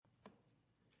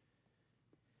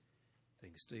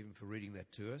Thanks, Stephen, for reading that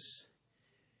to us.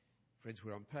 Friends,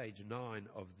 we're on page 9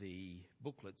 of the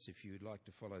booklets, if you'd like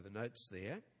to follow the notes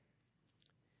there.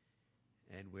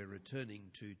 And we're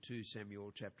returning to 2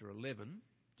 Samuel chapter 11,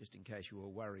 just in case you were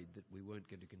worried that we weren't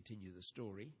going to continue the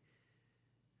story.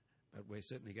 But we're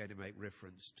certainly going to make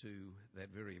reference to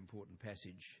that very important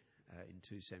passage in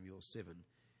 2 Samuel 7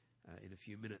 in a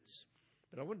few minutes.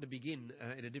 But I wanted to begin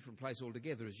in a different place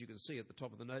altogether, as you can see at the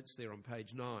top of the notes there on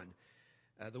page 9.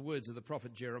 The words of the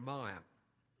prophet Jeremiah,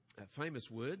 famous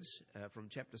words from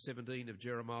chapter 17 of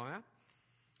Jeremiah,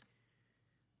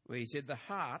 where he said, "The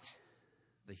heart,"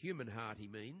 the human heart he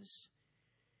means,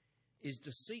 "is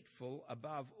deceitful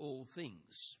above all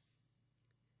things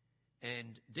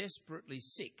and desperately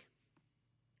sick.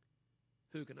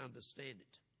 Who can understand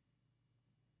it?"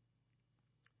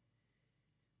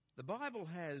 The Bible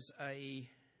has a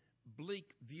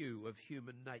bleak view of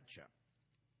human nature.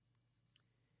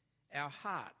 Our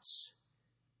hearts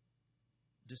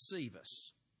deceive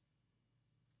us.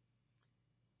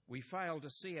 We fail to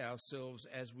see ourselves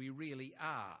as we really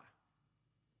are,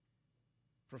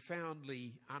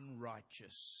 profoundly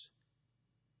unrighteous,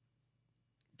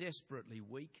 desperately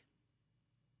weak,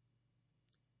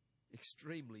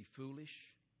 extremely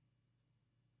foolish.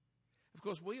 Of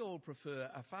course, we all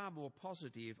prefer a far more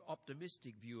positive,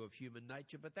 optimistic view of human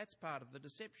nature, but that's part of the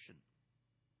deception.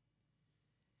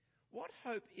 What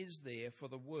hope is there for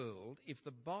the world if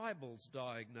the Bible's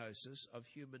diagnosis of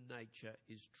human nature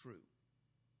is true?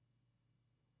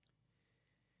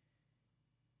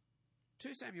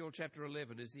 2 Samuel chapter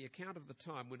 11 is the account of the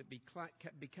time when it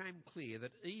became clear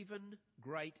that even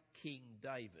great King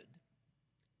David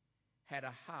had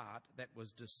a heart that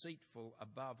was deceitful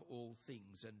above all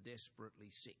things and desperately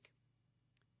sick.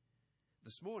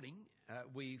 This morning,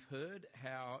 we've heard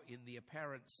how in the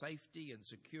apparent safety and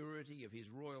security of his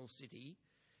royal city,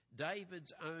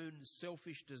 David's own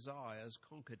selfish desires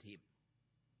conquered him.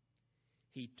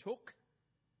 He took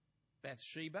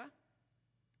Bathsheba,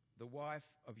 the wife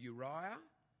of Uriah,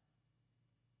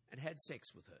 and had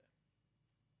sex with her.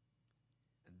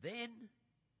 And then,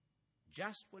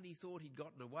 just when he thought he'd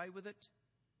gotten away with it,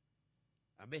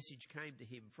 a message came to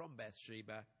him from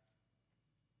Bathsheba,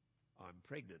 "I'm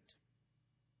pregnant."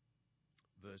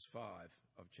 Verse 5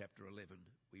 of chapter 11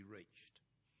 we reached.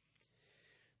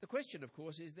 The question, of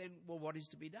course, is then, well, what is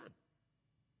to be done?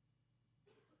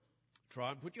 Try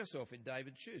and put yourself in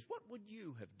David's shoes. What would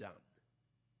you have done,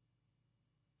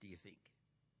 do you think?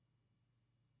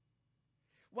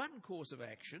 One course of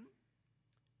action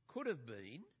could have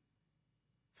been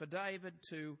for David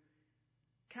to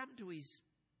come to his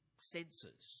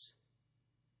senses.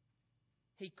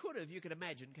 He could have, you can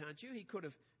imagine, can't you? He could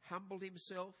have humbled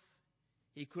himself.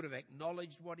 He could have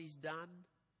acknowledged what he's done.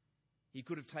 He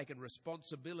could have taken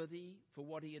responsibility for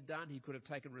what he had done. He could have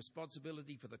taken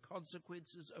responsibility for the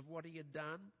consequences of what he had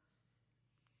done.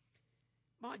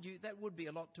 Mind you, that would be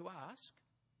a lot to ask.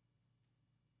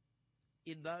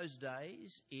 In those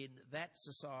days, in that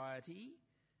society,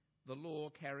 the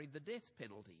law carried the death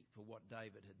penalty for what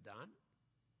David had done.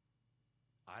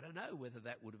 I don't know whether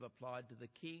that would have applied to the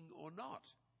king or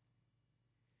not.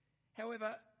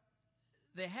 However,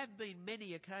 there have been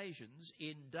many occasions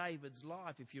in David's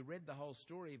life, if you read the whole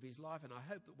story of his life, and I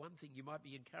hope that one thing you might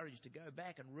be encouraged to go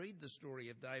back and read the story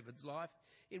of David's life,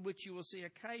 in which you will see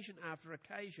occasion after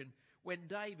occasion when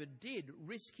David did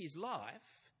risk his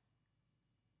life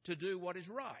to do what is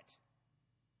right.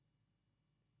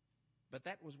 But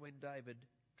that was when David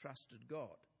trusted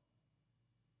God.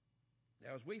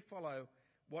 Now, as we follow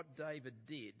what David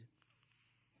did,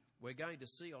 we're going to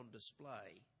see on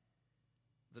display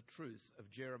the truth of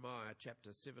Jeremiah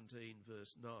chapter 17,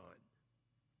 verse 9.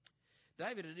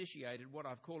 David initiated what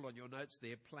I've called on your notes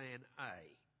there, Plan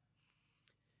A.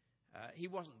 He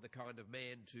wasn't the kind of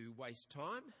man to waste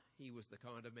time. He was the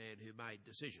kind of man who made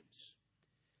decisions.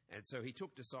 And so he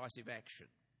took decisive action.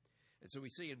 And so we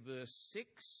see in verse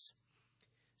 6,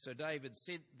 so David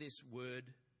sent this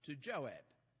word to Joab,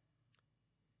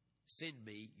 "Send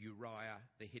me Uriah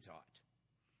the Hittite."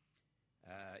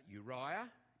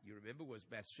 Uriah, you remember, was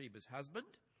Bathsheba's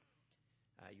husband.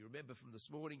 You remember from this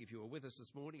morning, if you were with us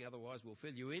this morning, otherwise we'll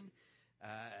fill you in.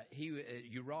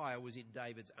 Uriah was in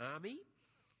David's army.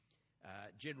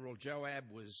 General Joab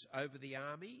was over the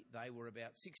army. They were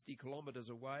about 60 kilometres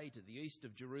away to the east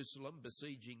of Jerusalem,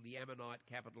 besieging the Ammonite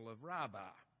capital of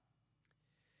Rabbah.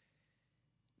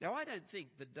 Now, I don't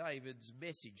think that David's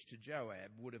message to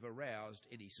Joab would have aroused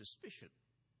any suspicion.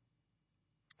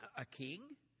 A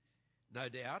king, no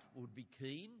doubt, would be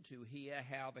keen to hear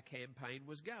how the campaign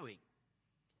was going.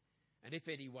 And if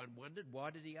anyone wondered, why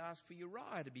did he ask for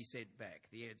Uriah to be sent back?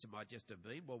 The answer might just have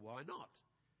been, well, why not?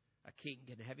 A king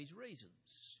can have his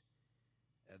reasons,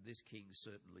 and this king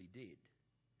certainly did.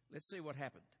 Let's see what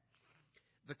happened.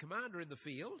 The commander in the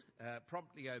field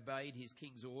promptly obeyed his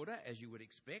king's order, as you would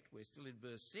expect. We're still in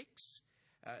verse 6.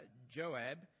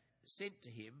 Joab sent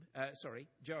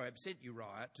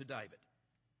Uriah to David.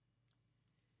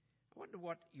 I wonder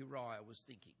what Uriah was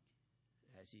thinking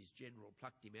as his general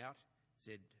plucked him out,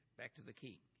 said, "Back to the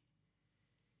king."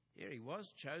 Here he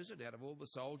was, chosen out of all the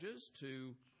soldiers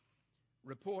to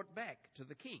report back to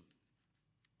the king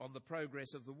on the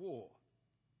progress of the war.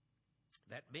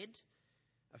 That meant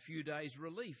a few days'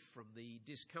 relief from the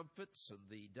discomforts and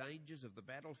the dangers of the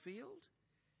battlefield,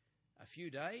 a few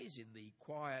days in the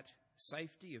quiet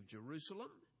safety of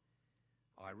Jerusalem.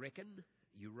 I reckon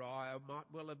Uriah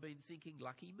might well have been thinking,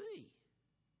 lucky me.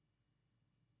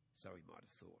 So he might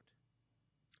have thought.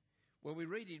 Well, we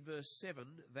read in verse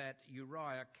 7 that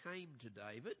Uriah came to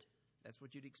David. That's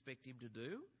what you'd expect him to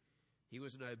do. He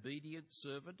was an obedient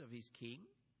servant of his king.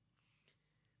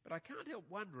 But I can't help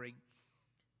wondering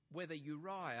whether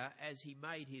Uriah, as he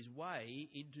made his way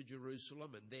into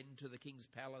Jerusalem and then to the king's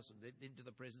palace and then into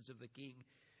the presence of the king,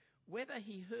 whether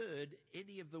he heard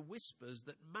any of the whispers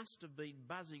that must have been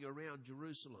buzzing around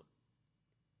Jerusalem.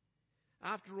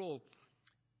 After all,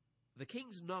 the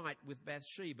king's night with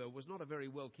Bathsheba was not a very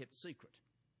well-kept secret.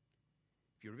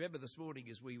 If you remember this morning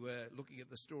as we were looking at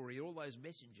the story, all those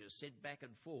messengers sent back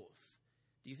and forth.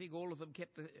 Do you think all of them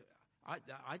kept the...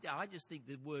 I just think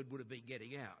the word would have been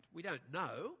getting out. We don't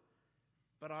know,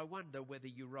 but I wonder whether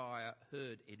Uriah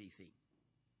heard anything.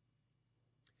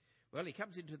 Well, he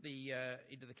comes into the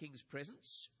king's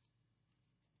presence,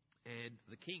 and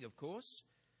the king, of course,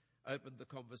 opened the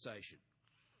conversation.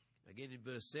 Again in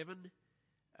verse 7,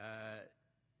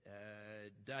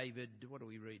 David, what do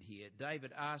we read here?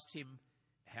 David asked him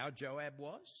how Joab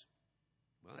was.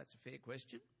 Well, that's a fair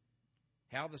question.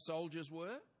 How the soldiers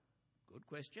were. Good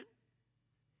question.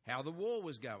 How the war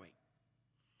was going.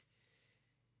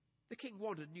 The king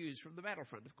wanted news from the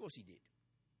battlefront. Of course he did.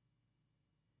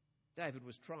 David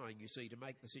was trying, you see, to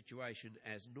make the situation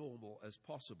as normal as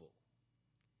possible.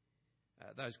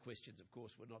 Those questions, of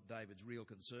course, were not David's real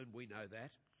concern. We know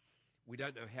that. We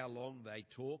don't know how long they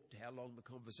talked, how long the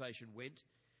conversation went.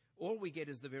 All we get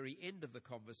is the very end of the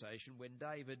conversation when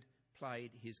David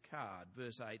played his card.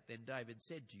 Verse 8, then David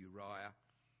said to Uriah,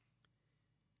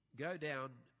 "Go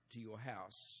down to your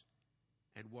house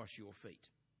and wash your feet."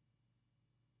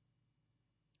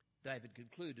 David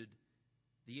concluded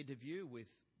the interview with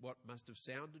what must have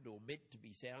sounded or meant to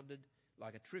be sounded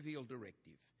like a trivial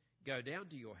directive. Go down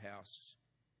to your house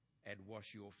and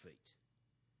wash your feet.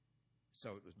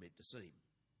 So it was meant to seem.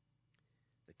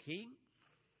 The king,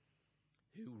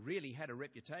 who really had a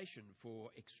reputation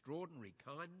for extraordinary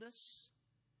kindness,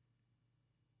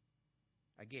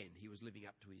 again, he was living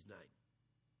up to his name.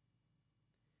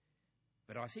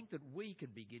 But I think that we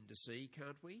can begin to see,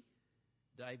 can't we,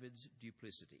 David's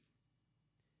duplicity.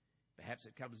 Perhaps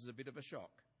it comes as a bit of a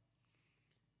shock.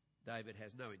 David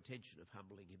has no intention of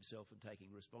humbling himself and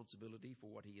taking responsibility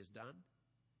for what he has done.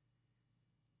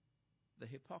 The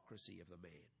hypocrisy of the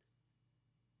man.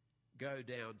 Go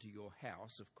down to your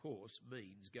house, of course,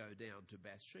 means go down to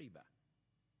Bathsheba.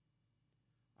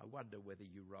 I wonder whether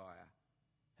Uriah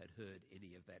had heard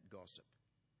any of that gossip.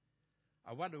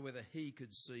 I wonder whether he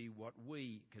could see what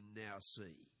we can now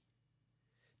see.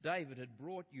 David had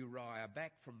brought Uriah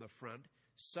back from the front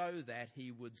so that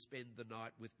he would spend the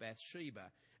night with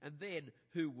Bathsheba. And then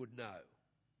who would know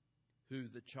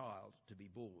whose the child to be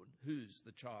born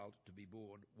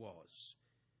was?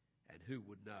 And who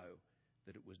would know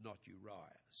that it was not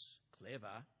Uriah's?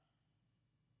 Clever,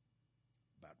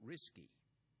 but risky.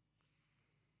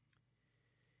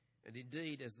 And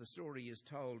indeed, as the story is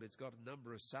told, it's got a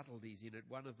number of subtleties in it.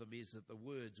 One of them is that the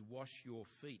words wash your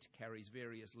feet carries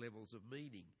various levels of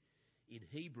meaning. In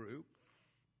Hebrew,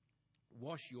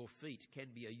 wash your feet can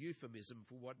be a euphemism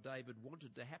for what David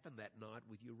wanted to happen that night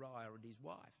with Uriah and his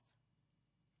wife.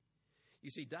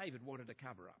 You see, David wanted a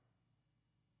cover-up.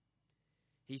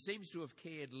 He seems to have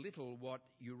cared little what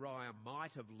Uriah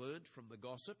might have learnt from the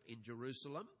gossip in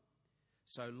Jerusalem,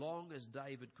 so long as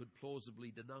David could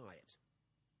plausibly deny it.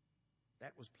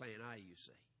 That was plan A, you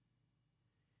see.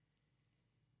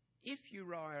 If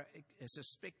Uriah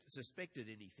suspected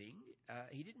anything,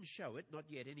 he didn't show it, not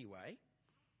yet anyway.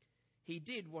 He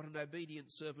did what an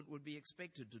obedient servant would be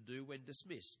expected to do when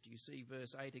dismissed. You see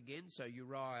verse 8 again. So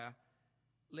Uriah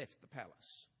left the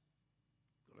palace.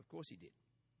 Well, of course he did.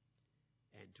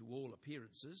 And to all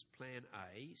appearances, plan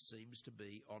A seems to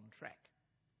be on track.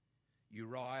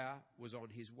 Uriah was on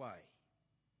his way.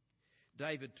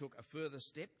 David took a further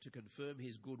step to confirm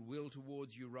his goodwill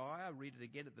towards Uriah. Read it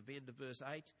again at the end of verse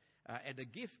 8. And a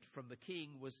gift from the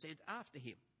king was sent after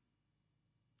him.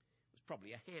 It was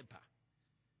probably a hamper,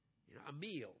 a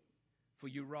meal for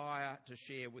Uriah to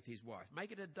share with his wife.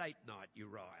 Make it a date night,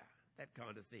 Uriah, that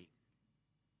kind of thing.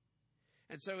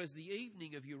 And so as the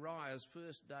evening of Uriah's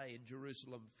first day in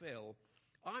Jerusalem fell,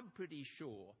 I'm pretty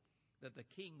sure that the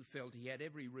king felt he had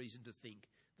every reason to think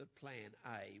that plan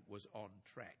A was on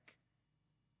track.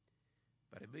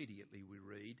 But immediately we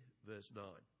read verse 9.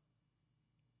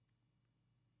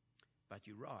 But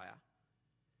Uriah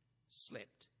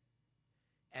slept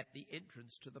at the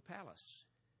entrance to the palace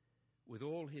with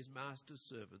all his master's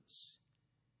servants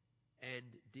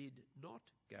and did not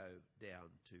go down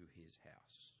to his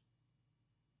house.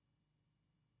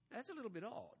 That's a little bit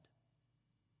odd.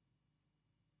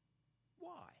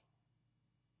 Why?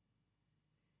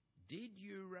 Did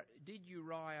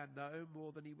Uriah know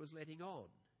more than he was letting on?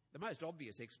 The most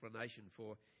obvious explanation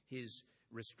for his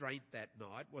restraint that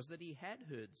night was that he had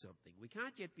heard something. We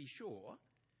can't yet be sure,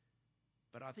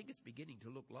 but I think it's beginning to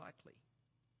look likely.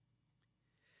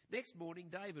 Next morning,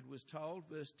 David was told,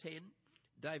 verse 10,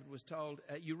 David was told,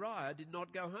 Uriah did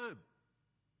not go home.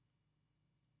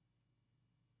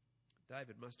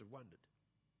 David must have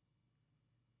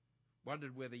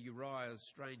wondered whether Uriah's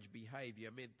strange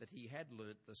behaviour meant that he had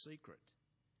learnt the secret.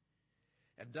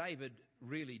 And David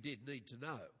really did need to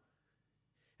know.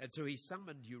 And so he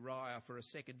summoned Uriah for a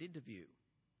second interview.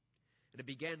 And it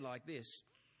began like this.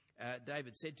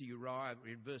 David said to Uriah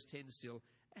in verse 10 still,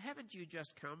 haven't you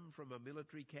just come from a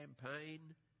military campaign?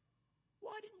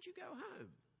 Why didn't you go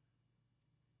home?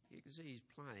 You can see he's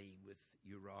playing with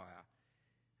Uriah.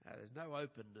 There's no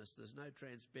openness, there's no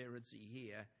transparency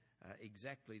here,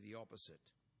 exactly the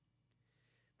opposite.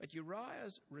 But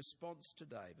Uriah's response to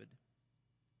David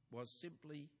was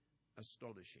simply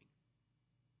astonishing.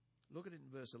 Look at it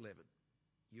in verse 11.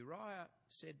 Uriah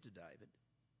said to David,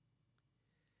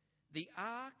 the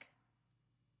ark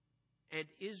and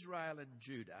Israel and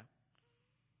Judah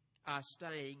are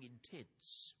staying in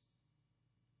tents,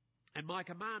 and my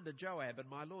commander Joab and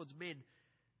my Lord's men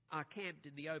are camped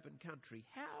in the open country.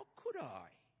 How could I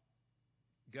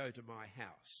go to my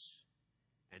house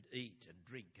and eat and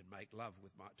drink and make love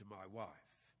to my wife?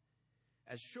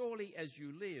 As surely as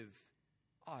you live,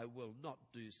 I will not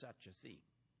do such a thing.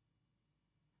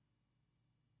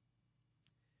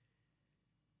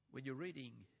 When you're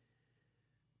reading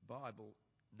Bible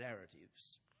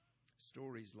narratives,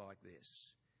 stories like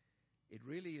this, it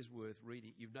really is worth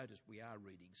reading. You've noticed we are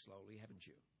reading slowly, haven't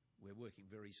you? We're working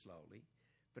very slowly.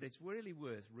 But it's really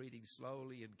worth reading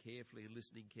slowly and carefully and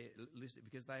listening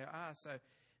because they are so.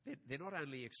 They're not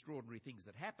only extraordinary things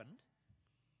that happened.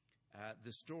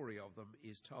 The story of them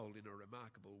is told in a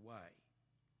remarkable way.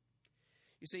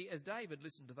 You see, as David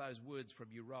listened to those words from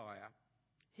Uriah,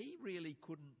 he really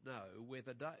couldn't know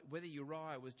whether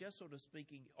Uriah was just sort of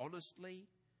speaking honestly,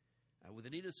 with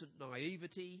an innocent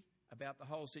naivety about the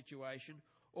whole situation,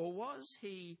 or was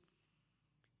he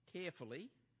carefully,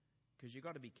 because you've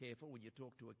got to be careful when you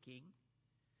talk to a king,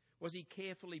 was he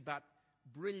carefully but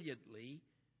brilliantly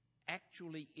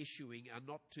actually issuing a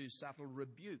not too subtle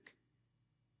rebuke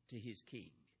to his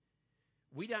king?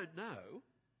 We don't know,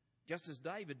 just as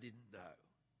David didn't know.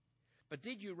 But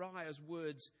did Uriah's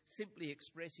words simply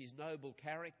express his noble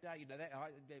character?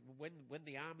 When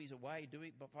the army's away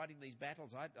fighting these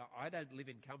battles, I don't live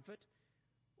in comfort.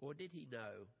 Or did he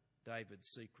know David's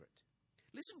secret?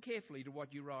 Listen carefully to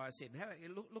what Uriah said.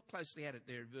 Look closely at it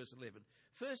there in verse 11.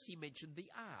 First he mentioned the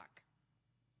ark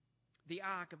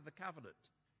of the covenant.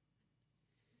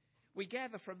 We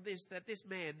gather from this that this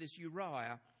man, this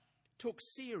Uriah, took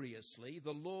seriously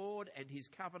the Lord and his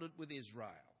covenant with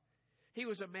Israel. He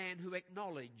was a man who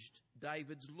acknowledged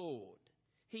David's Lord.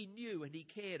 He knew and he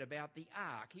cared about the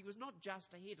ark. He was not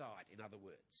just a Hittite, in other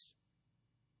words.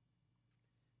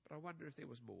 But I wonder if there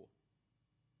was more.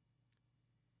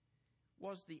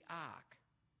 Was the ark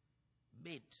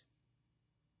meant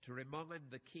to remind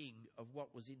the king of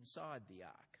what was inside the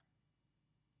ark?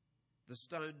 The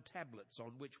stone tablets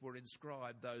on which were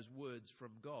inscribed those words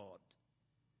from God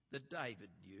that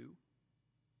David knew.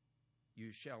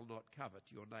 You shall not covet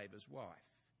your neighbour's wife.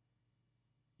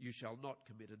 You shall not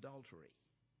commit adultery.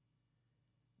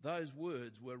 Those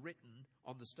words were written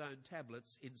on the stone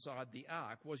tablets inside the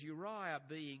ark. Was Uriah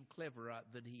being cleverer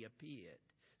than he appeared?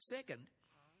 Second,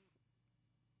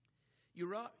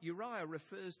 Uriah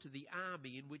refers to the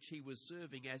army in which he was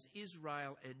serving as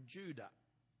Israel and Judah.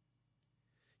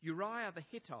 Uriah the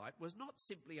Hittite was not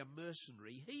simply a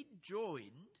mercenary. He'd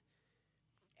joined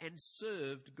and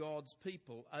served God's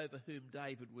people over whom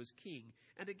David was king.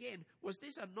 And again, was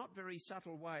this a not very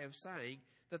subtle way of saying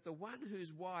that the one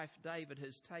whose wife David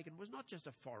has taken was not just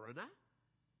a foreigner?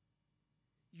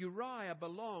 Uriah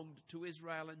belonged to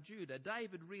Israel and Judah.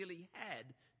 David really had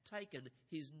taken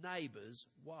his neighbour's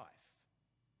wife.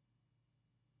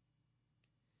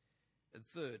 And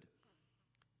third,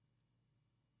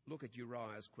 look at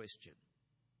Uriah's question.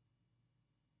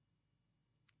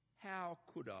 How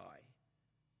could I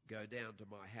go down to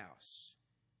my house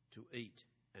to eat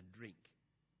and drink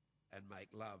and make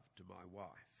love to my wife?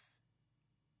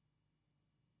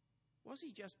 Was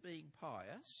he just being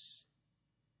pious?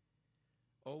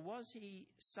 Or was he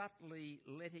subtly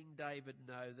letting David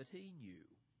know that he knew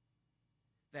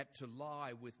that to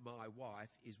lie with my wife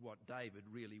is what David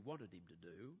really wanted him to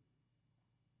do?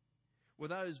 Were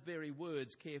those very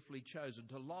words carefully chosen?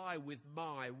 To lie with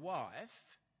my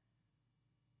wife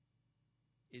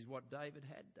is what David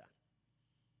had done.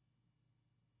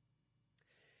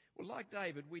 Well, like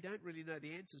David, we don't really know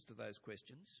the answers to those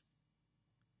questions.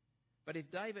 But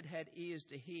if David had ears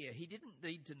to hear, he didn't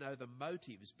need to know the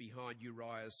motives behind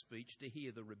Uriah's speech to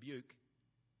hear the rebuke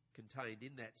contained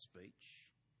in that speech.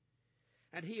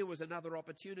 And here was another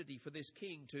opportunity for this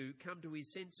king to come to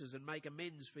his senses and make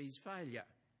amends for his failure.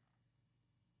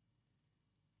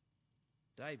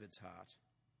 David's heart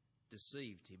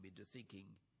deceived him into thinking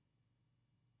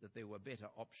that there were better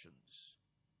options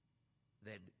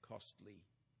than costly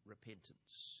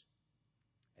repentance.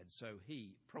 And so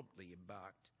he promptly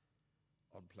embarked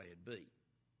on Plan B.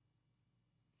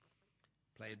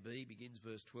 Plan B begins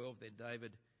verse 12. Then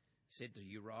David said to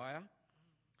Uriah,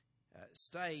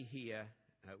 stay here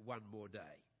one more day,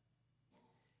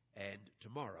 and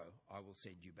tomorrow I will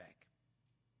send you back.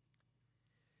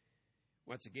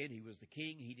 Once again, he was the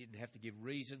king. He didn't have to give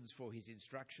reasons for his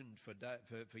instruction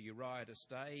for Uriah to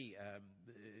stay.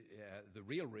 The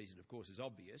real reason, of course, is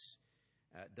obvious.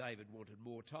 David wanted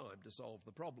more time to solve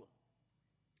the problem.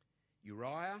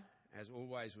 Uriah, as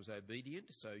always, was obedient,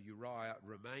 so Uriah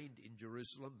remained in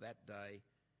Jerusalem that day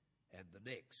and the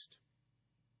next.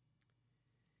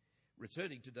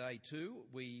 Returning to day 2,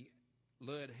 we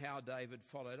learn how David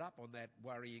followed up on that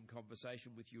worrying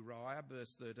conversation with Uriah.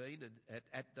 Verse 13, and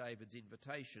at David's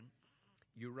invitation,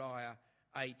 Uriah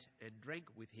ate and drank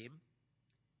with him,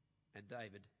 and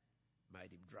David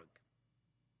made him drunk.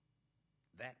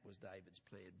 That was David's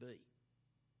plan B.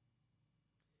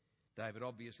 David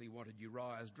obviously wanted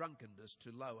Uriah's drunkenness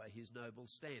to lower his noble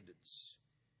standards.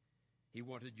 He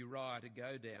wanted Uriah to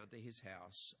go down to his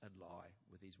house and lie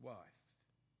with his wife.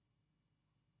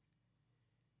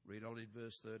 Read on in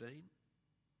verse 13.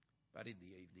 But in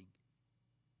the evening,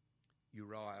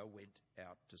 Uriah went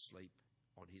out to sleep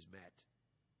on his mat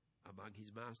among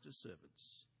his master's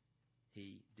servants.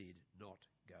 He did not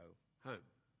go home.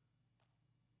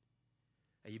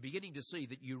 Are you beginning to see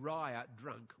that Uriah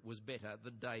drunk was better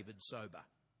than David sober?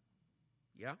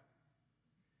 Yeah?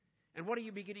 And what are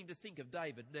you beginning to think of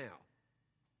David now?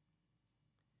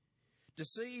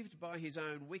 Deceived by his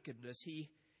own wickedness, he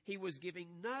was giving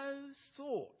no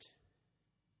thought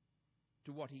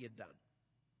to what he had done.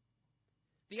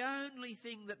 The only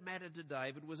thing that mattered to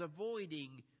David was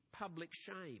avoiding public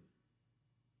shame,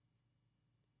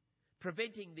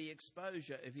 preventing the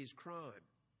exposure of his crime.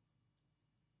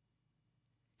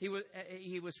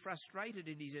 He was frustrated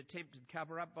in his attempted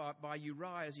cover-up by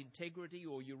Uriah's integrity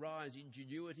or Uriah's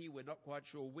ingenuity. We're not quite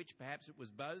sure which. Perhaps it was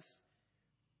both.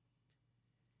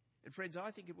 And friends,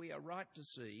 I think we are right to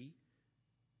see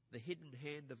the hidden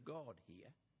hand of God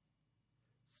here,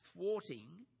 thwarting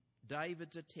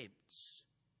David's attempts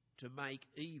to make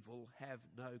evil have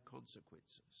no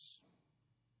consequences.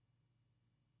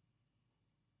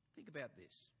 Think about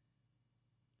this.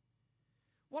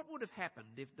 What would have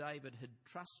happened if David had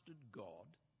trusted God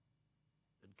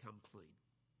and come clean?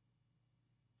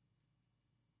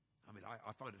 I mean,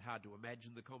 I find it hard to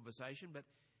imagine the conversation, but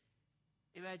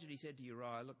imagine he said to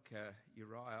Uriah, look,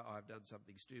 Uriah, I've done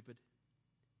something stupid.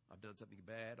 I've done something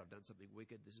bad. I've done something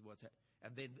wicked. This is what's happened.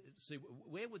 And then, see,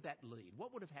 where would that lead?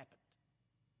 What would have happened?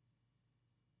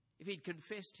 If he'd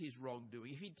confessed his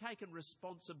wrongdoing, if he'd taken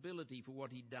responsibility for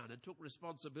what he'd done and took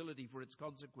responsibility for its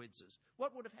consequences,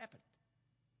 what would have happened?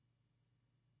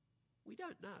 We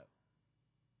don't know.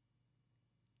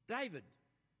 David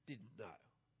didn't know.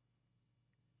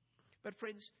 But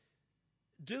friends,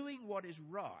 doing what is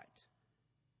right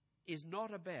is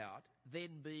not about then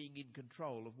being in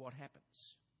control of what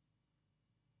happens.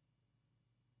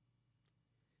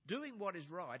 Doing what is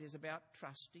right is about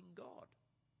trusting God.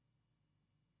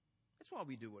 That's why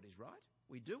we do what is right.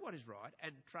 We do what is right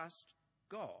and trust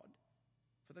God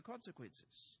for the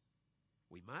consequences.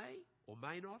 We may or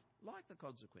may not like the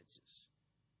consequences.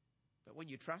 But when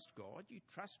you trust God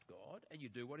and you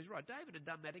do what is right. David had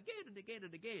done that again and again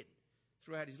and again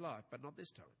throughout his life, but not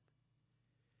this time.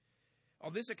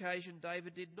 On this occasion,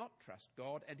 David did not trust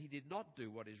God and he did not do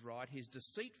what is right. His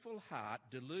deceitful heart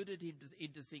deluded him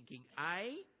into thinking,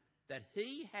 A, that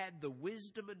he had the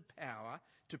wisdom and power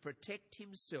to protect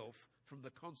himself from the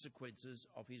consequences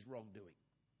of his wrongdoing.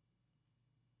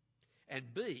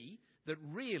 And B, that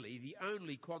really the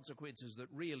only consequences that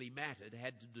really mattered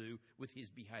had to do with his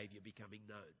behaviour becoming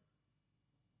known.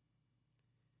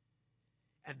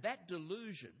 And that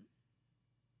delusion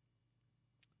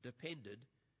depended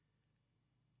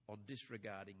on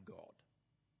disregarding God,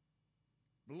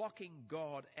 blocking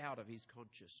God out of his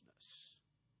consciousness.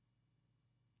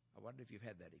 I wonder if you've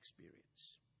had that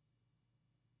experience.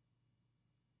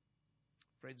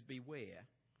 Friends, beware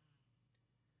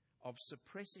of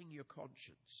suppressing your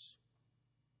conscience.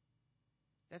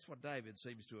 That's what David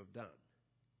seems to have done.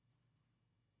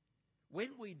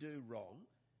 When we do wrong,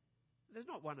 there's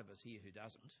not one of us here who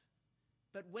doesn't,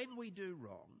 but when we do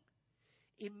wrong,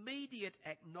 immediate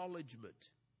acknowledgement,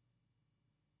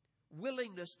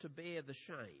 willingness to bear the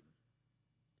shame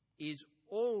is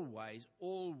always,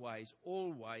 always,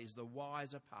 always the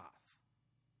wiser path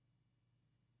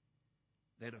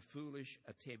than a foolish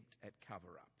attempt at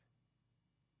cover-up.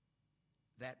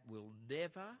 That will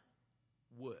never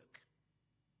work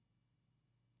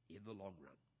in the long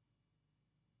run.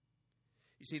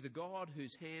 You see, the God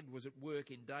whose hand was at work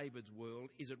in David's world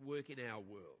is at work in our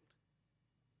world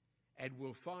and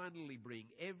will finally bring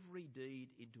every deed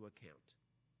into account.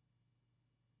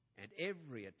 And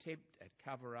every attempt at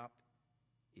cover-up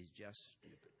is just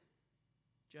stupid.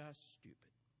 Just stupid.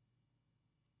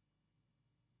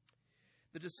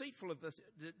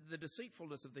 The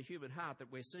deceitfulness of the human heart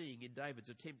that we're seeing in David's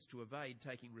attempts to evade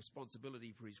taking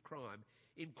responsibility for his crime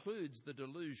includes the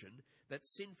delusion that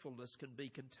sinfulness can be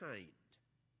contained.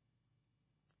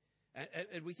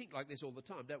 And we think like this all the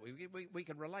time, don't we? We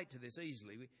can relate to this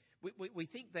easily. We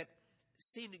think that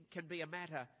sin can be a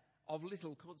matter of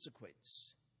little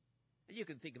consequence. And you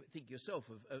can think yourself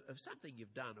of something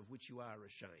you've done of which you are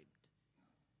ashamed.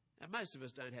 And most of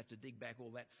us don't have to dig back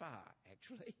all that far,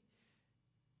 actually.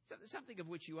 Something of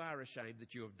which you are ashamed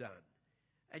that you have done.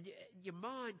 And your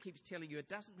mind keeps telling you it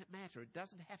doesn't matter, it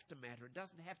doesn't have to matter, it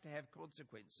doesn't have to have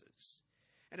consequences.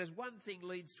 And as one thing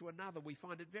leads to another, we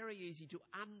find it very easy to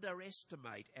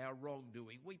underestimate our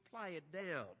wrongdoing. We play it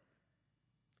down.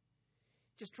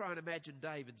 Just try and imagine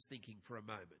David's thinking for a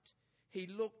moment. He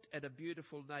looked at a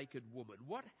beautiful naked woman.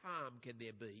 What harm can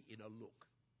there be in a look,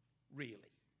 really?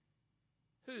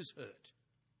 Who's hurt?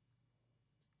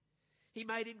 He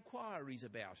made inquiries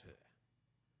about her.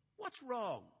 What's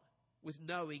wrong with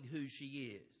knowing who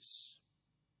she is?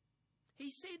 He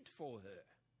sent for her.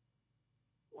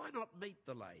 Why not meet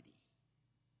the lady?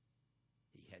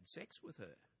 He had sex with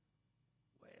her.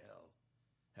 Well,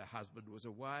 her husband was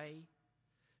away.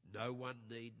 No one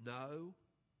need know.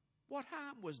 What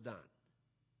harm was done?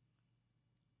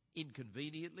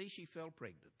 Inconveniently, she fell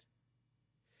pregnant.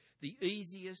 The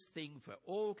easiest thing for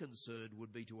all concerned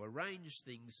would be to arrange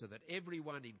things so that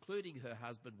everyone, including her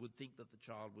husband, would think that the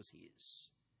child was his.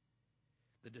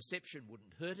 The deception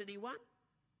wouldn't hurt anyone,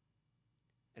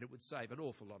 and it would save an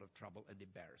awful lot of trouble and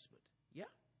embarrassment. Yeah?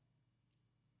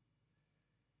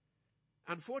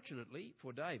 Unfortunately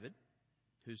for David,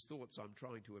 whose thoughts I'm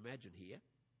trying to imagine here,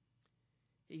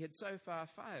 he had so far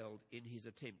failed in his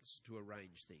attempts to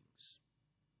arrange things.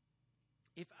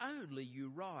 If only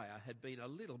Uriah had been a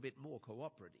little bit more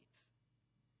cooperative,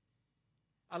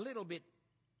 a little bit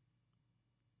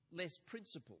less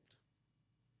principled,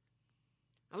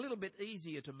 a little bit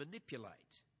easier to manipulate.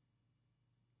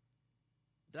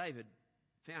 David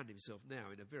found himself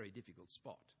now in a very difficult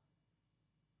spot.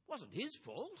 It wasn't his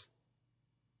fault,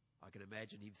 I can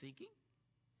imagine him thinking.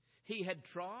 He had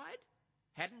tried,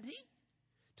 hadn't he,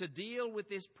 to deal with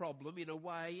this problem in a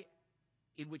way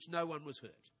in which no one was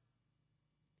hurt.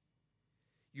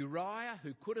 Uriah,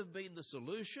 who could have been the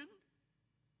solution,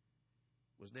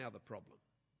 was now the problem.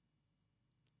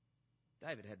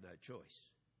 David had no choice.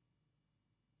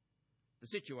 The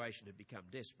situation had become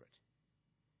desperate,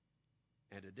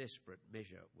 and a desperate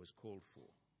measure was called for.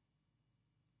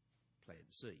 Plan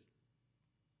C.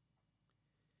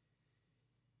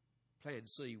 Plan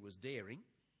C was daring,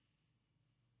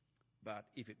 but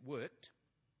if it worked,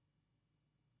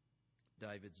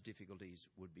 David's difficulties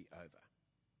would be over.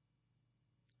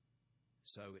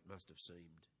 So it must have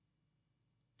seemed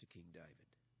to King David.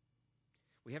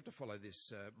 We have to follow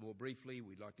this more briefly.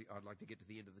 I'd like to get to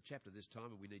the end of the chapter this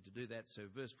time, and we need to do that. So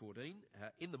verse 14,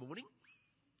 in the morning,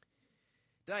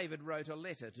 David wrote a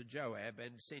letter to Joab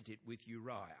and sent it with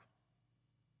Uriah.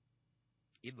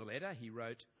 In the letter he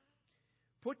wrote,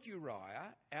 "Put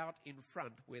Uriah out in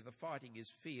front where the fighting is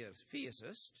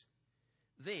fiercest,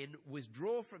 then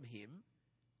withdraw from him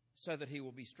so that he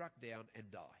will be struck down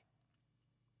and die."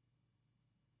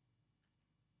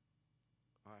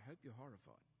 I hope you're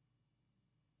horrified.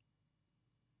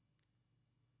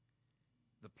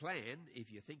 The plan, if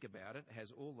you think about it,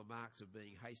 has all the marks of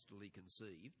being hastily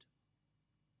conceived.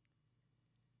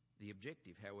 The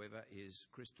objective, however, is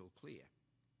crystal clear.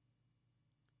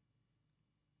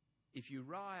 If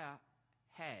Uriah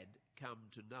had come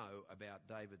to know about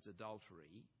David's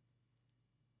adultery,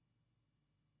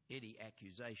 any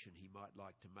accusation he might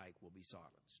like to make will be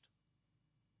silenced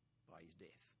by his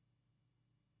death.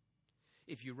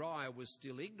 If Uriah was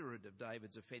still ignorant of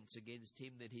David's offence against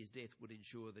him, then his death would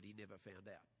ensure that he never found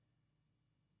out.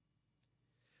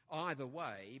 Either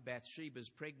way, Bathsheba's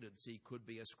pregnancy could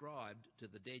be ascribed to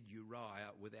the dead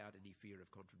Uriah without any fear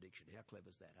of contradiction. How clever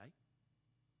is that, eh?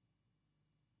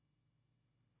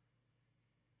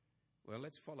 Well,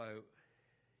 let's follow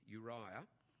Uriah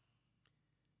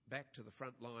back to the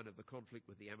front line of the conflict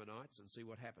with the Ammonites and see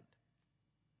what happened.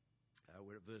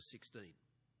 We're at verse 16.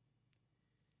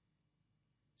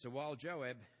 So while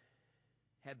Joab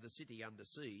had the city under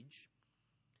siege,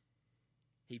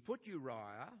 he put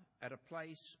Uriah at a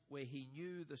place where he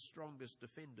knew the strongest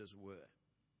defenders were.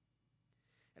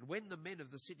 And when the men of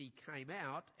the city came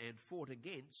out and fought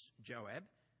against Joab,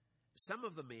 some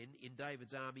of the men in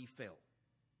David's army fell.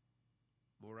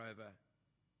 Moreover,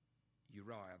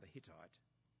 Uriah the Hittite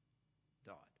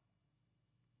died.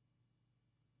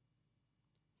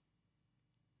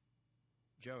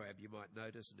 Joab, you might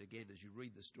notice, and again as you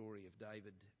read the story of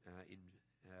David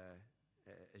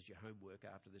as your homework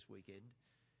after this weekend,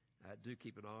 do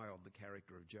keep an eye on the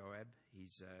character of Joab.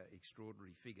 He's an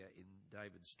extraordinary figure in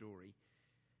David's story.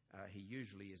 He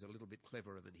usually is a little bit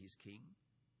cleverer than his king,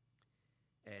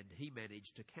 and he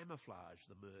managed to camouflage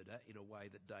the murder in a way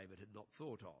that David had not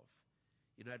thought of.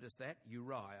 You notice that?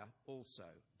 Uriah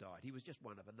also died. He was just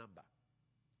one of a number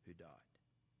who died.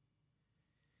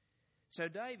 So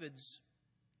David's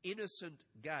innocent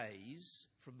gaze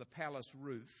from the palace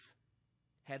roof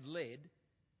had led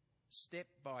step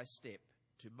by step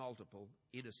to multiple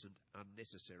innocent,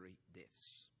 unnecessary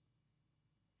deaths.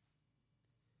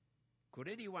 Could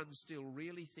anyone still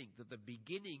really think that the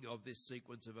beginning of this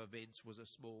sequence of events was a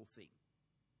small thing?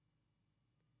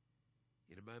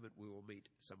 In a moment we will meet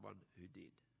someone who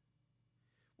did.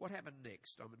 What happened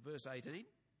next? I'm at verse 18.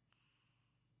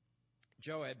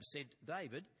 Joab sent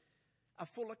David a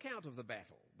full account of the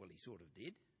battle. Well, he sort of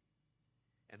did.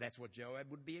 And that's what Joab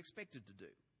would be expected to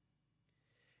do.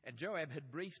 And Joab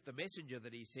had briefed the messenger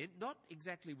that he sent, not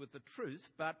exactly with the truth,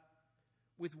 but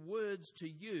with words to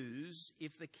use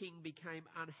if the king became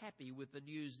unhappy with the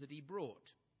news that he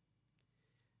brought.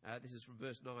 This is from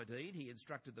verse 19. He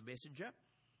instructed the messenger,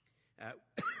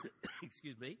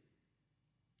 excuse me,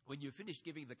 when you finish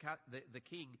giving the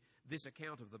king this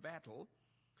account of the battle,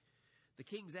 the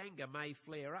king's anger may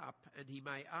flare up and he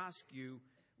may ask you,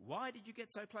 "Why did you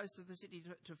get so close to the city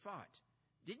to fight?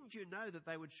 Didn't you know that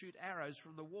they would shoot arrows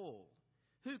from the wall?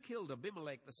 Who killed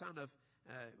Abimelech, the son of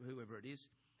whoever it is?"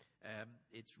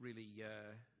 It's really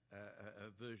a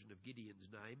version of Gideon's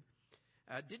name.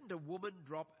 "Didn't a woman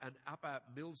drop an upper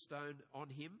millstone on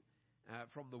him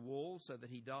from the wall so that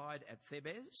he died at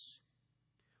Thebez?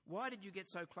 Why did you get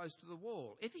so close to the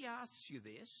wall? If he asks you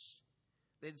this,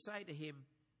 then say to him,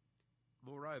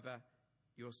 'Moreover,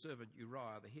 your servant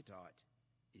Uriah the Hittite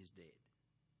is dead.'"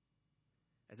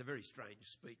 It's a very strange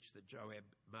speech that Joab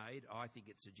made. I think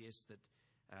it suggests that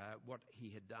what he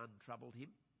had done troubled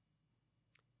him.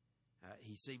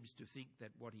 He seems to think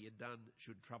that what he had done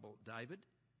should trouble David.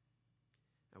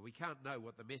 We can't know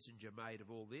what the messenger made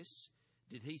of all this.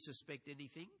 Did he suspect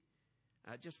anything?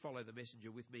 Just follow the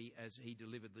messenger with me as he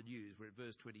delivered the news. We're at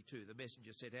verse 22. The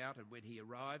messenger set out, and when he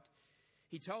arrived,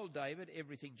 he told David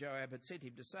everything Joab had sent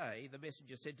him to say. The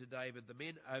messenger said to David, "The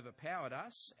men overpowered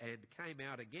us and came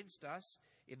out against us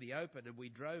in the open, and we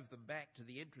drove them back to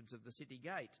the entrance of the city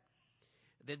gate.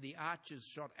 Then the archers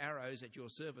shot arrows at your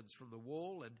servants from the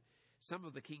wall, and some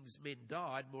of the king's men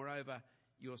died. Moreover,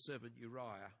 your servant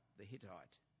Uriah the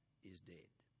Hittite is dead."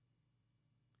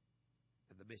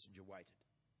 And the messenger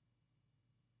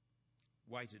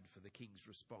waited for the king's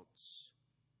response.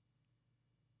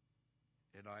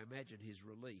 And I imagine his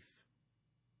relief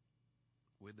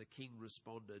when the king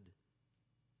responded,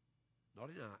 not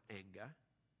in anger,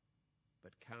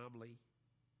 but calmly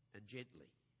and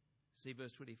gently. See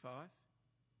verse 25?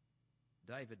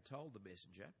 David told the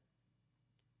messenger,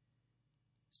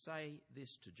 "Say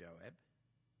this to Joab,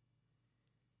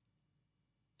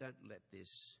 don't let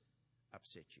this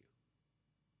upset you.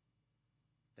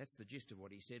 That's the gist of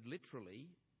what he said. Literally,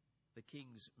 the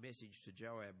king's message to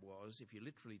Joab was, if you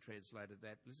literally translated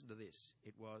that, listen to this.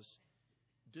 It was,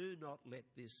 do not let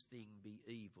this thing be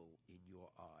evil in your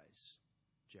eyes,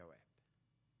 Joab.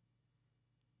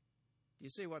 Do you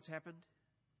see what's happened?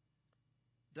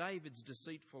 David's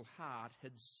deceitful heart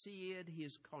had seared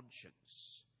his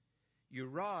conscience.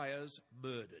 Uriah's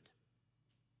murdered.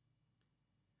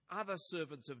 Other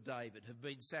servants of David have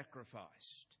been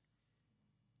sacrificed.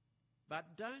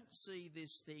 But don't see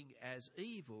this thing as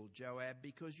evil, Joab,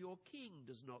 because your king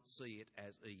does not see it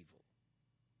as evil.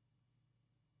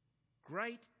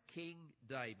 Great King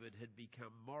David had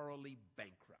become morally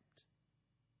bankrupt.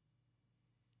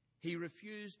 He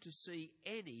refused to see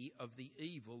any of the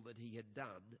evil that he had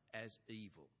done as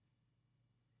evil.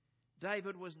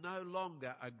 David was no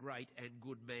longer a great and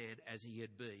good man as he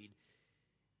had been.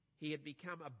 He had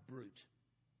become a brute.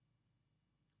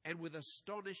 And with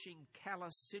astonishing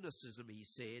callous cynicism, he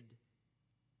said,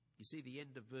 you see the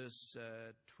end of verse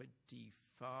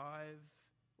 25,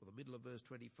 or the middle of verse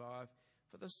 25,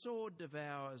 for the sword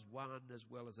devours one as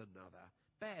well as another.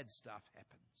 Bad stuff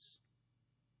happens,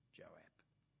 Joab.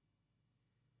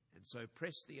 And so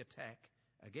press the attack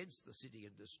against the city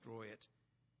and destroy it.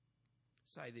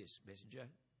 Say this, messenger,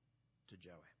 to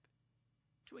Joab,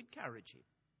 to encourage him.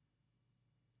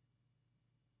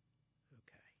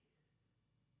 Okay.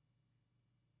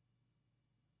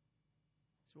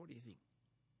 So what do you think?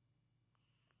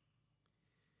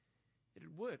 It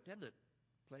had worked, hadn't it?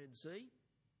 Plan C.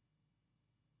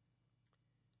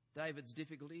 David's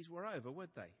difficulties were over,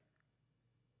 weren't they?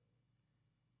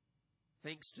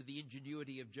 Thanks to the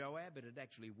ingenuity of Joab, it had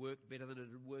actually worked better than it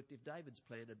had worked if David's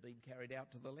plan had been carried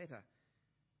out to the letter.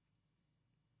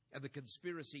 And the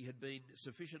conspiracy had been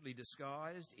sufficiently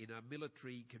disguised in a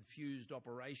military confused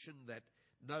operation that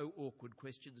no awkward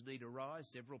questions need arise.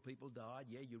 Several people died.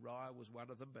 Yeah, Uriah was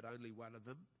one of them, but only one of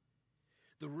them.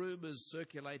 The rumours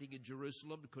circulating in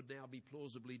Jerusalem could now be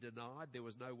plausibly denied. There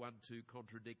was no one to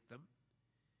contradict them.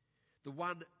 The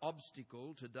one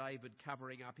obstacle to David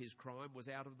covering up his crime was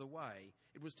out of the way.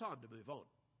 It was time to move on.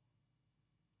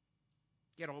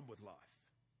 Get on with life.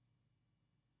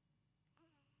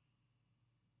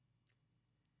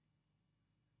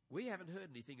 We haven't heard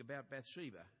anything about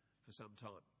Bathsheba for some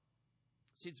time.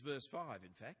 Since verse 5,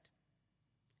 in fact.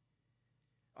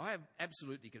 I am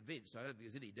absolutely convinced, I don't think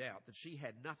there's any doubt, that she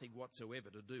had nothing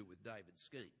whatsoever to do with David's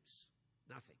schemes.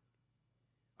 Nothing.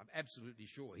 I'm absolutely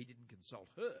sure he didn't consult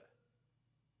her.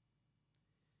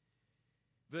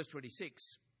 Verse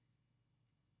 26,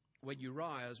 when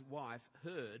Uriah's wife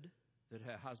heard that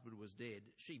her husband was dead,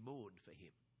 she mourned for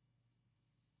him.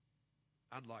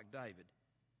 Unlike David,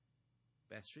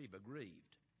 Bathsheba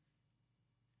grieved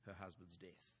her husband's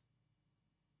death.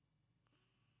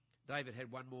 David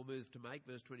had one more move to make.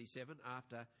 Verse 27,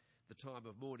 after the time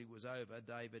of mourning was over,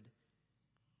 David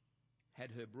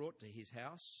had her brought to his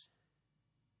house,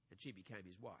 and she became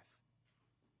his wife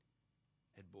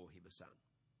and bore him a son.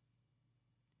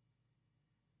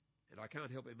 And I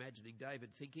can't help imagining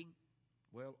David thinking,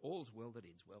 well, all's well that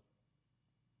ends well.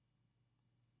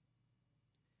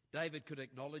 David could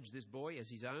acknowledge this boy as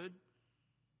his own,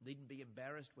 needn't be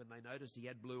embarrassed when they noticed he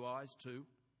had blue eyes too.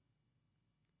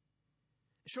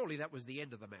 Surely that was the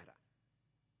end of the matter.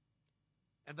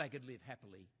 And they could live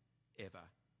happily ever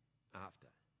after.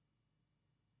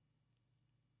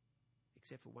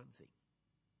 Except for one thing.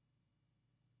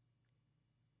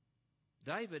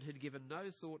 David had given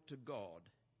no thought to God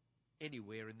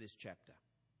anywhere in this chapter.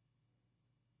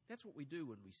 That's what we do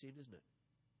when we sin, isn't it?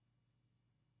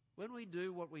 When we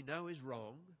do what we know is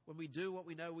wrong, when we do what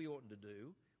we know we oughtn't to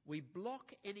do, we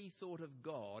block any thought of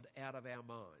God out of our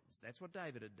minds. That's what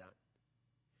David had done.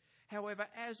 However,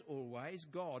 as always,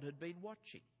 God had been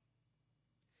watching.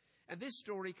 And this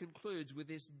story concludes with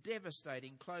this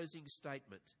devastating closing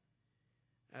statement.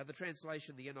 The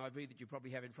translation, the NIV that you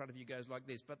probably have in front of you, goes like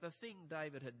this: but the thing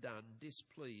David had done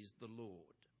displeased the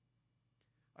Lord.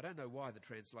 I don't know why the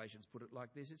translations put it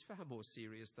like this. It's far more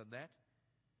serious than that.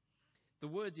 The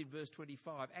words in verse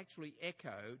 25 actually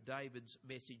echo David's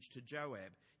message to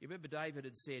Joab. You remember David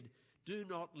had said, do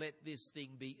not let this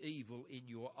thing be evil in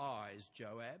your eyes,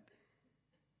 Joab.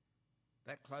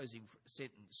 That closing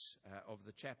sentence of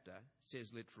the chapter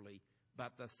says literally,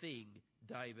 but the thing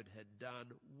David had done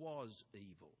was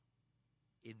evil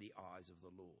in the eyes of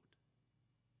the Lord.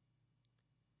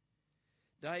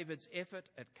 David's effort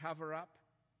at cover-up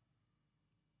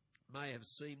may have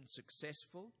seemed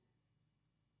successful,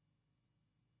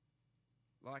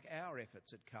 like our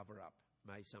efforts at cover-up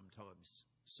may sometimes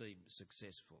seem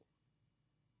successful.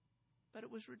 But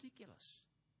it was ridiculous.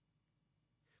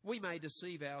 We may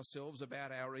deceive ourselves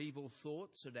about our evil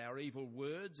thoughts and our evil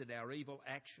words and our evil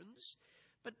actions,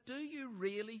 but do you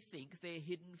really think they're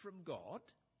hidden from God?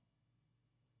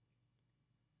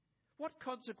 What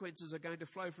consequences are going to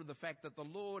flow from the fact that the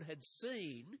Lord had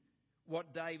seen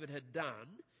what David had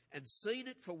done and seen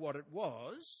it for what it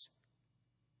was,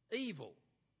 evil?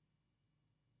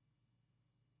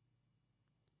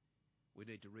 We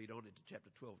need to read on into chapter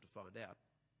 12 to find out,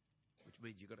 which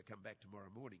means you've got to come back tomorrow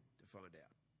morning to find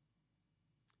out.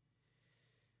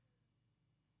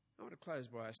 I want to close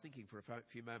by us thinking for a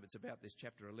few moments about this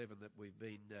chapter 11 that we've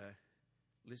been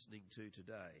listening to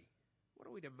today. What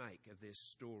are we to make of this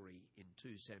story in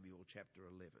 2 Samuel chapter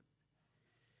 11?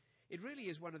 It really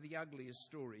is one of the ugliest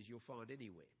stories you'll find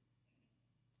anywhere.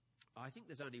 I think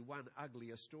there's only one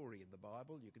uglier story in the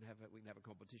Bible. We can have a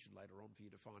competition later on for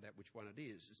you to find out which one it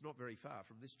is. It's not very far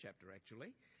from this chapter,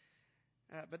 actually.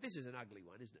 But this is an ugly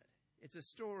one, isn't it? It's a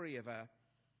story of a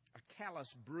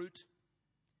callous brute,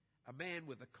 a man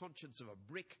with the conscience of a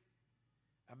brick,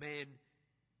 a man,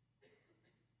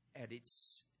 and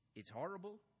it's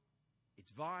horrible,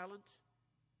 it's violent.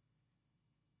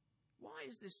 Why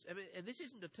is this? I mean, and this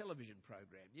isn't a television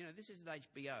program. You know, this isn't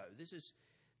HBO. This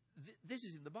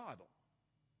is in the Bible.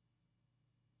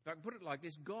 If I can put it like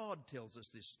this, God tells us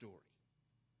this story.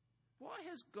 Why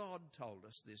has God told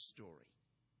us this story?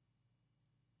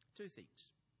 Two things.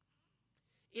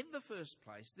 In the first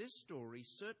place, this story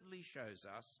certainly shows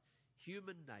us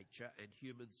human nature and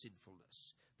human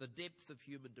sinfulness. The depth of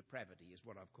human depravity is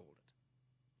what I've called it.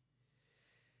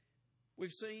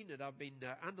 We've seen, and I've been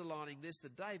underlining this,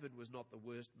 that David was not the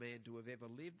worst man to have ever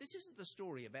lived. This isn't the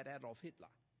story about Adolf Hitler.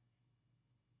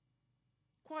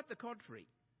 Quite the contrary.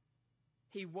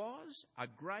 He was a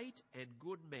great and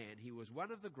good man. He was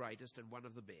one of the greatest and one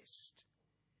of the best.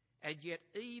 And yet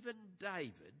even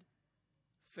David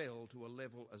fell to a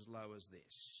level as low as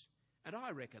this. And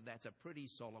I reckon that's a pretty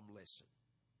solemn lesson.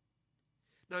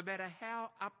 No matter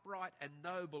how upright and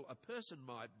noble a person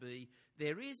might be,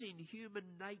 there is in human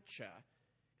nature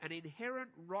an inherent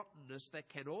rottenness that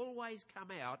can always come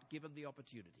out given the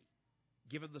opportunity,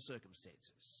 given the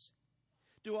circumstances.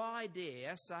 Do I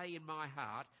dare say in my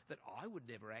heart that I would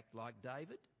never act like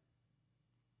David?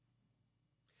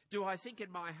 Do I think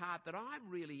in my heart that I'm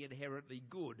really inherently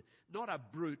good, not a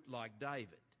brute like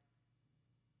David?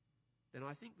 Then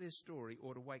I think this story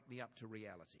ought to wake me up to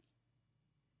reality.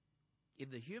 In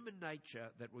the human nature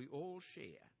that we all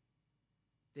share,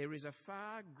 there is a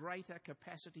far greater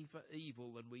capacity for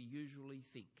evil than we usually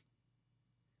think.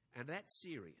 And that's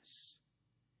serious.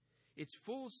 Its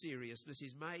full seriousness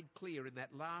is made clear in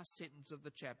that last sentence of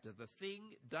the chapter. The thing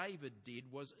David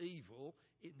did was evil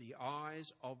in the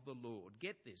eyes of the Lord.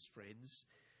 Get this, friends.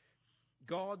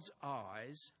 God's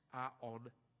eyes are on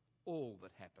all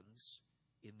that happens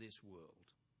in this world.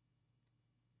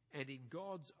 And in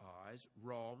God's eyes,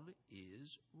 wrong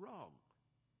is wrong.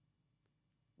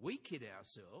 We kid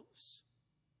ourselves.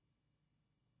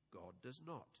 God does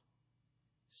not.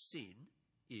 Sin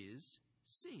is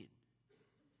sin.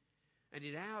 And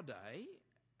in our day,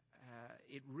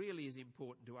 it really is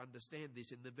important to understand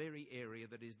this in the very area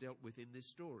that is dealt with in this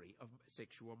story of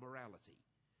sexual morality.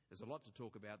 There's a lot to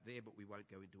talk about there, but we won't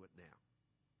go into it now.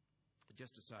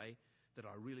 Just to say that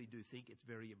I really do think it's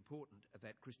very important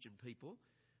that Christian people,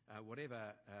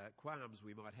 whatever qualms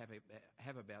we might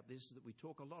have about this, that we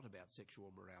talk a lot about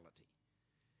sexual morality.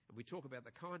 And we talk about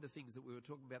the kind of things that we were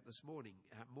talking about this morning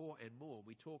more and more.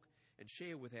 We talk and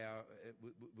share with our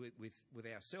with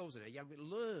ourselves and our young people.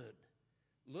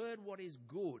 Learn what is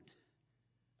good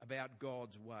about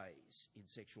God's ways in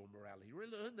sexual morality.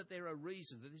 Learn that there are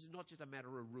reasons, that this is not just a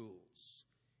matter of rules.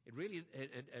 It really,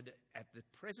 and at the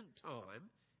present time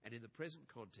and in the present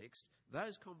context,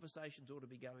 those conversations ought to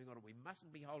be going on, and we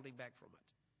mustn't be holding back from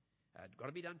it. Got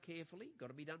to be done carefully, got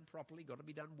to be done properly, got to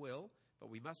be done well,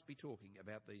 but we must be talking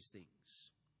about these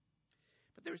things.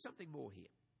 But there is something more here.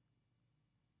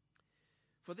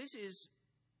 For this is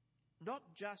not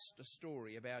just a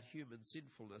story about human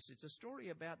sinfulness, it's a story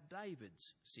about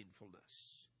David's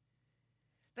sinfulness.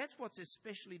 That's what's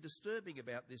especially disturbing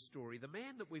about this story. The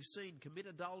man that we've seen commit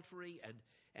adultery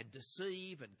and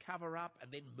deceive and cover up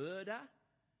and then murder,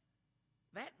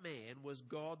 that man was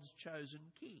God's chosen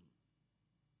king.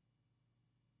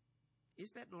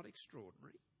 Is that not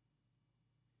extraordinary?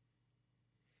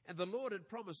 And the Lord had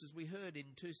promised, as we heard in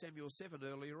 2 Samuel 7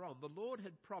 earlier on, the Lord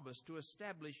had promised to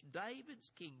establish David's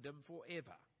kingdom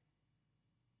forever.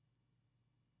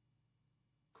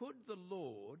 Could the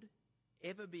Lord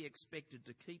ever be expected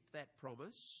to keep that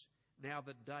promise now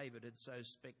that David had so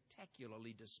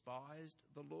spectacularly despised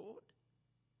the Lord?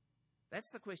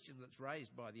 That's the question that's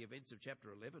raised by the events of chapter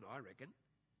 11, I reckon.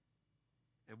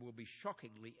 and will be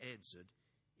shockingly answered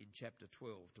in chapter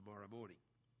 12 tomorrow morning.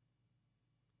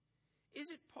 Is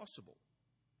it possible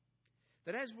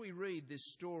that as we read this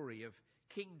story of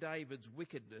King David's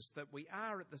wickedness, that we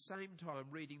are at the same time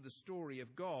reading the story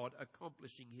of God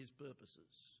accomplishing his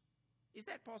purposes? Is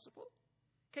that possible?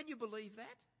 Can you believe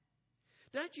that?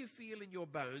 Don't you feel in your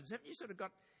bones, haven't you sort of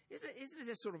got, isn't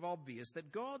it sort of obvious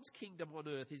that God's kingdom on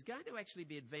earth is going to actually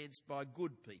be advanced by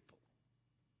good people?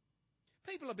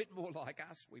 People a bit more like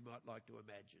us, we might like to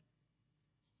imagine.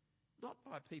 Not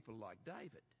by people like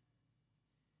David.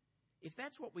 If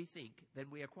that's what we think, then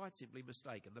we are quite simply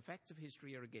mistaken. The facts of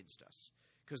history are against us.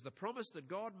 Because the promise that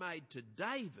God made to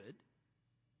David,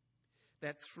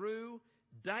 that through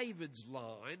David's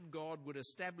line God would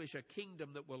establish a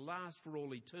kingdom that will last for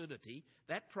all eternity,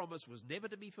 that promise was never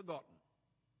to be forgotten.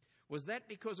 Was that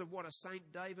because of what a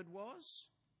saint David was?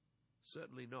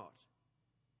 Certainly not.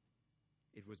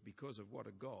 It was because of what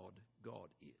a God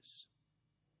is.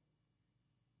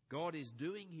 God is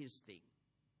doing his thing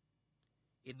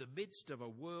in the midst of a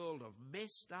world of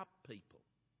messed up people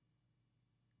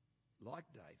like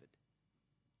David,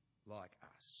 like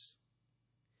us.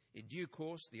 In due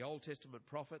course, the Old Testament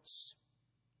prophets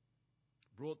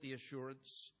brought the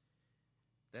assurance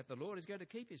that the Lord is going to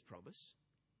keep his promise.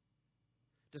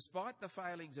 Despite the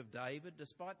failings of David,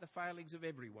 despite the failings of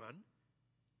everyone,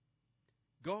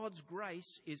 God's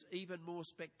grace is even more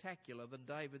spectacular than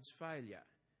David's failure.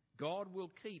 God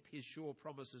will keep his sure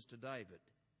promises to David.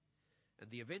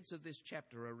 And the events of this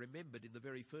chapter are remembered in the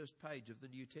very first page of the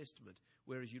New Testament,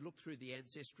 whereas you look through the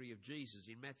ancestry of Jesus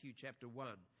in Matthew chapter 1.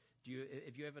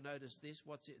 Have you ever noticed this?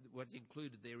 What's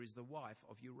included there is the wife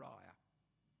of Uriah.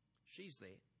 She's there.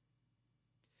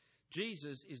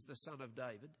 Jesus is the son of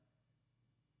David,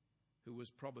 who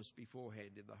was promised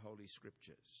beforehand in the Holy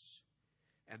Scriptures.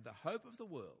 And the hope of the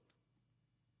world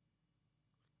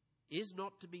is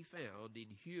not to be found in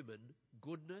human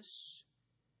goodness,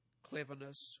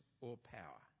 cleverness, or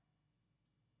power.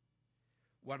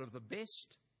 One of the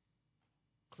best,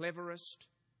 cleverest,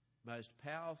 most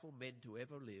powerful men to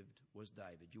ever lived was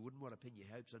David. You wouldn't want to pin your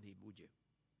hopes on him, would you?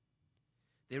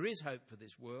 There is hope for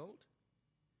this world,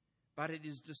 but it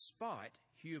is despite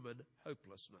human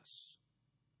hopelessness.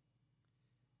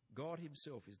 God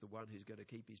himself is the one who's going to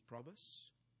keep his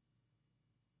promise.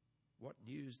 What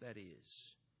news that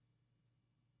is.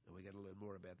 And we're going to learn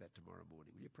more about that tomorrow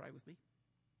morning. Will you pray with me?